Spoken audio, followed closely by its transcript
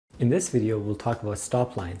In this video, we'll talk about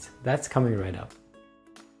stop lines. That's coming right up.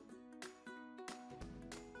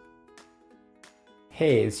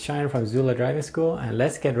 Hey, it's Shine from Zula Driving School, and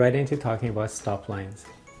let's get right into talking about stop lines.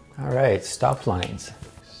 All right, stop lines.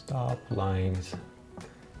 Stop lines.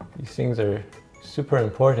 These things are super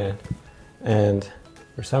important, and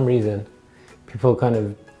for some reason, people kind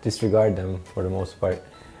of disregard them for the most part.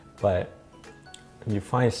 But you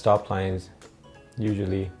find stop lines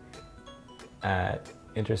usually at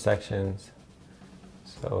intersections.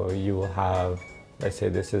 So you will have, let's say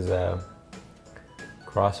this is a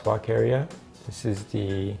crosswalk area. This is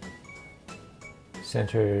the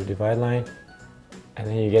center divide line, and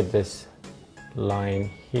then you get this line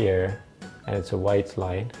here, and it's a white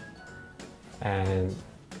line, and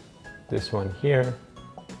this one here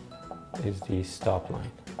is the stop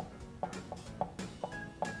line.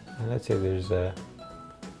 And let's say there's a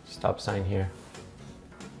stop sign here.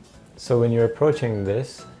 So when you're approaching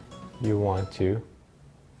this, you want to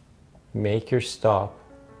make your stop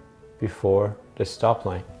before the stop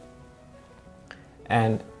line.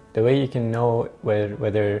 And the way you can know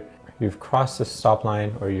whether you've crossed the stop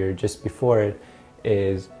line or you're just before it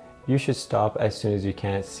is you should stop as soon as you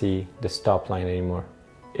can't see the stop line anymore.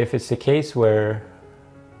 If it's the case where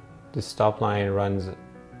the stop line runs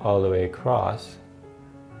all the way across,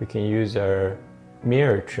 we can use our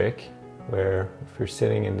mirror trick, where if you're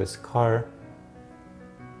sitting in this car,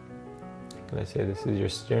 let's say this is your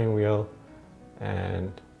steering wheel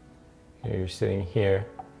and you're sitting here,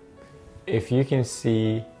 if you can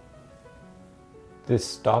see this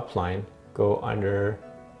stop line go under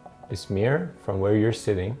this mirror from where you're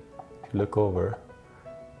sitting, if you look over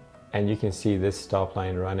and you can see this stop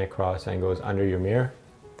line run across and goes under your mirror,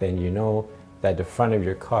 then you know that the front of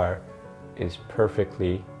your car is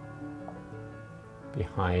perfectly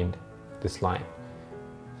behind this line.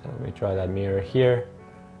 So let me draw that mirror here.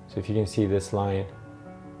 So if you can see this line,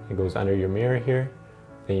 it goes under your mirror here,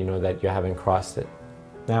 then you know that you haven't crossed it.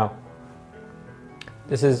 Now,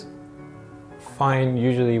 this is fine.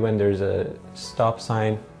 Usually when there's a stop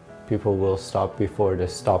sign, people will stop before the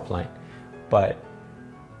stop line. But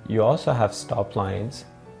you also have stop lines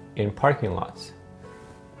in parking lots,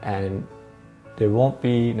 and there won't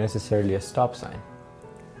be necessarily a stop sign,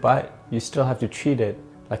 but you still have to treat it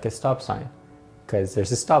like a stop sign because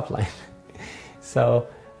there's a stop line. So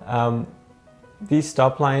these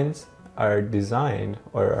stop lines are designed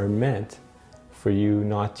or are meant for you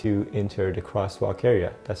not to enter the crosswalk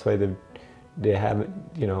area. That's why they have,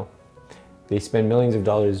 they spend millions of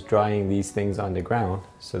dollars drawing these things on the ground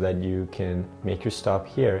so that you can make your stop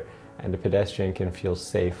here and the pedestrian can feel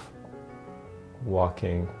safe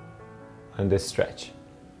walking on this stretch.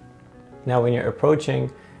 Now when you're approaching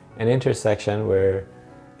an intersection where,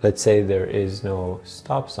 let's say, there is no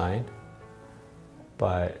stop sign,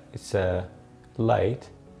 but it's a light,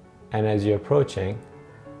 and as you're approaching,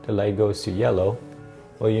 the light goes to yellow,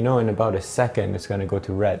 well, you know in about a second it's going to go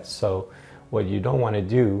to red. So what you don't want to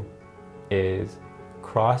do is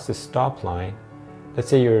cross the stop line. Let's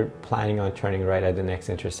say you're planning on turning right at the next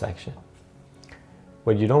intersection.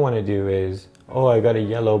 What you don't want to do is, oh, I got a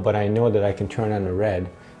yellow, but I know that I can turn on a red,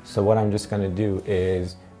 so what I'm just going to do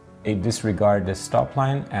is disregard the stop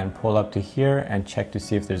line and pull up to here and check to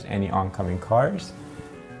see if there's any oncoming cars,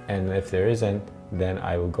 and if there isn't, then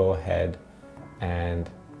I will go ahead and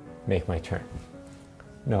make my turn.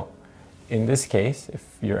 No, in this case,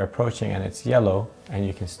 if you're approaching and it's yellow and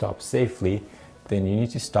you can stop safely, then you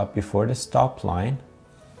need to stop before the stop line,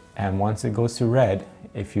 and once it goes to red,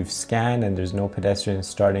 if you've scanned and there's no pedestrians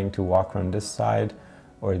starting to walk from this side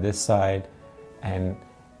or this side, and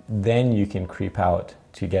then you can creep out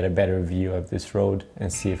to get a better view of this road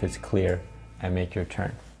and see if it's clear and make your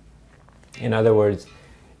turn. In other words,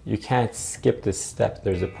 you can't skip this step.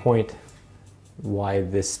 There's a point why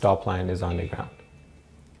this stop line is on the ground.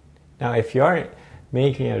 Now, if you are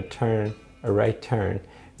making a turn, a right turn,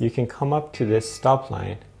 you can come up to this stop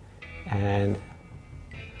line, and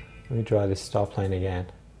let me draw this stop line again.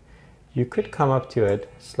 You could come up to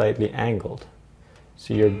it slightly angled,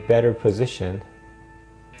 so you're better positioned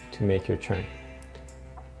to make your turn.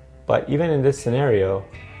 But even in this scenario,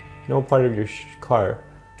 no part of your car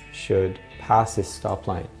should pass this stop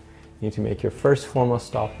line. You need to make your first formal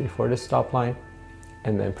stop before the stop line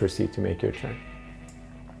and then proceed to make your turn.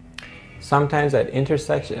 Sometimes at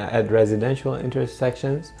residential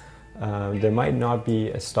intersections, there might not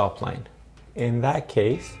be a stop line. In that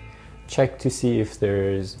case, check to see if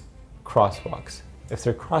there's crosswalks. If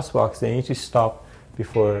there are crosswalks, they need to stop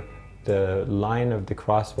before the line of the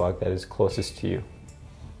crosswalk that is closest to you.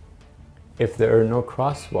 If there are no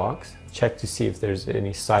crosswalks, check to see if there's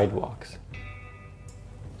any sidewalks.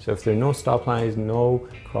 So if there are no stop lines, no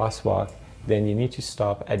crosswalk, then you need to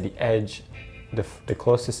stop at the edge, the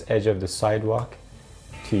closest edge of the sidewalk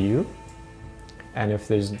to you. And if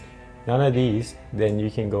there's none of these, then you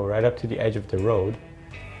can go right up to the edge of the road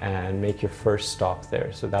and make your first stop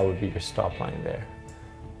there. So that would be your stop line there.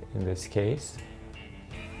 In this case,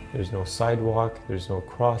 there's no sidewalk, there's no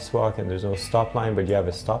crosswalk, and there's no stop line, but you have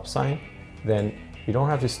a stop sign. Then you don't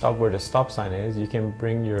have to stop where the stop sign is. You can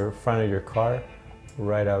bring your front of your car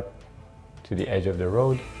right up to the edge of the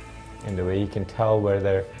road. And the way you can tell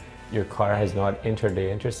whether your car has not entered the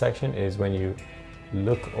intersection is when you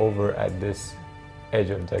look over at this edge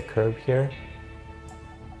of the curb here.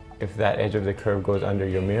 If that edge of the curb goes under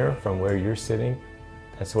your mirror from where you're sitting,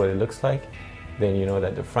 that's what it looks like, then you know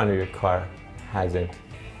that the front of your car hasn't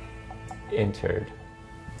entered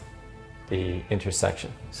the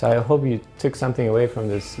intersection. So I hope you took something away from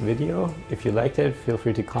this video. If you liked it, feel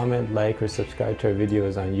free to comment, like, or subscribe to our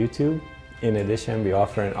videos on YouTube. In addition, we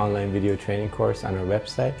offer an online video training course on our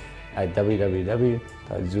website at www.zula.ca.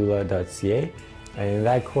 And in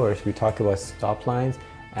that course, we talk about stop lines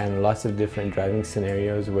and lots of different driving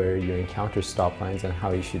scenarios where you encounter stop lines and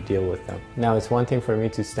how you should deal with them. Now, it's one thing for me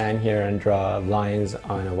to stand here and draw lines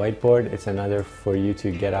on a whiteboard. It's another for you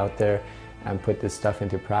to get out there and put this stuff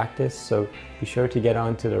into practice. So be sure to get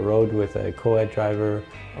onto the road with a co-ed driver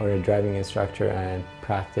or a driving instructor and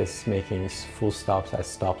practice making full stops at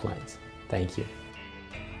stop lines. Thank you.